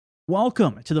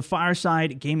Welcome to the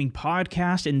Fireside Gaming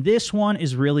Podcast, and this one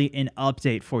is really an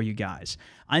update for you guys.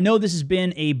 I know this has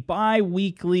been a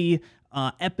bi-weekly,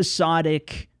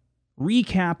 episodic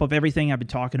recap of everything I've been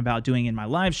talking about doing in my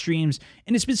live streams,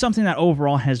 and it's been something that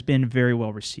overall has been very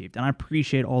well received, and I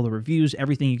appreciate all the reviews,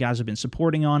 everything you guys have been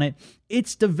supporting on it.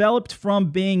 It's developed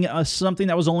from being something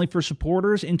that was only for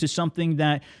supporters into something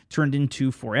that turned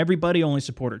into for everybody, only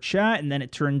supporter chat, and then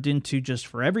it turned into just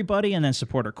for everybody, and then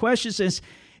supporter questions.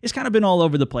 It's kind of been all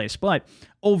over the place, but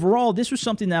overall, this was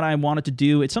something that I wanted to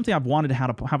do. It's something I've wanted to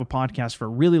have a podcast for a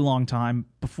really long time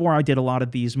before I did a lot of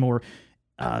these more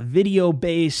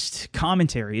video-based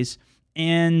commentaries,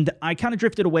 and I kind of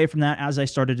drifted away from that as I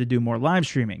started to do more live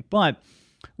streaming. But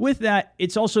with that,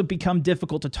 it's also become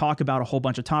difficult to talk about a whole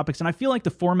bunch of topics, and I feel like the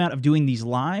format of doing these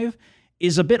live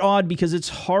is a bit odd because it's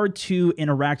hard to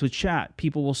interact with chat.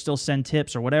 People will still send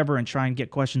tips or whatever and try and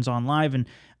get questions on live, and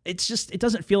it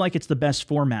doesn't feel like it's the best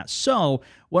format. So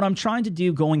what I'm trying to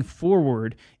do going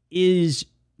forward is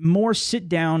more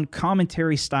sit-down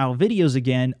commentary-style videos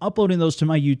again, uploading those to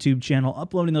my YouTube channel,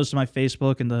 uploading those to my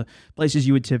Facebook and the places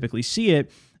you would typically see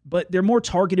it, but they're more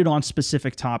targeted on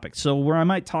specific topics. So where I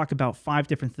might talk about 5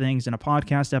 different things in a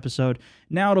podcast episode,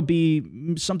 now it'll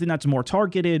be something that's more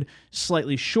targeted,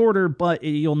 slightly shorter, but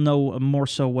you'll know more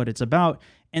so what it's about.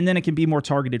 And then it can be more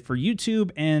targeted for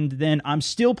YouTube, and then I'm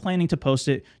still planning to post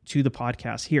it to the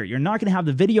podcast here. You're not going to have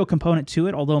the video component to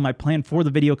it, although my plan for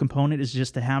the video component is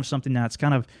just to have something that's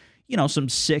kind of, some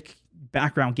sick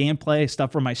background gameplay,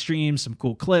 stuff from my streams, some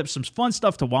cool clips, some fun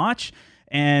stuff to watch,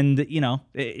 and,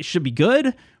 it should be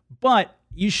good, but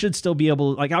you should still be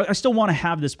able, I still want to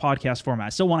have this podcast format. I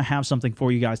still want to have something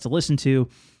for you guys to listen to,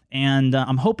 and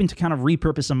I'm hoping to kind of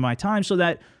repurpose some of my time so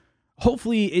that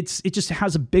hopefully it just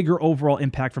has a bigger overall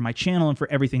impact for my channel and for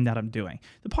everything that I'm doing.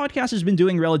 The podcast has been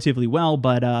doing relatively well,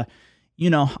 but I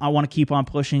want to keep on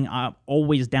pushing. I'm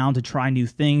always down to try new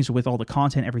things with all the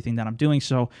content, everything that I'm doing.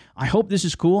 So I hope this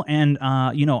is cool, and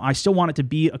I still want it to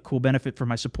be a cool benefit for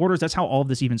my supporters. That's how all of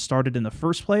this even started in the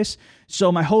first place.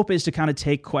 So my hope is to kind of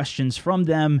take questions from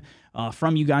them,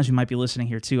 from you guys who might be listening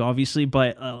here too, obviously,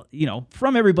 but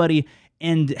from everybody,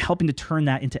 and helping to turn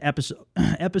that into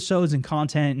episodes and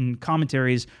content and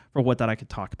commentaries for what that I could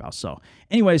talk about. So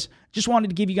anyways, just wanted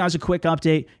to give you guys a quick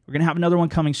update. We're going to have another one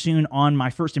coming soon on my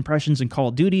first impressions in Call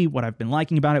of Duty, what I've been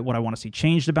liking about it, what I want to see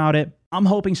changed about it. I'm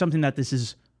hoping something that this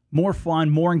is more fun,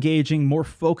 more engaging, more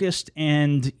focused,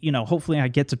 and, hopefully I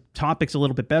get to topics a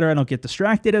little bit better. I don't get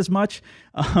distracted as much.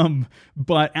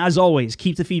 But as always,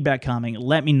 keep the feedback coming.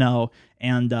 Let me know.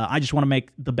 And I just want to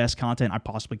make the best content I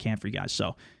possibly can for you guys.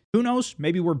 So who knows?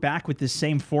 Maybe we're back with this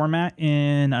same format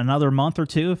in another month or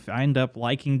two if I end up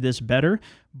liking this better.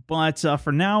 But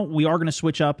for now, we are going to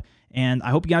switch up, and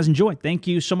I hope you guys enjoy. Thank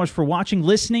you so much for watching,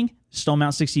 listening.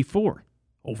 StoneMount64,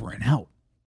 over and out.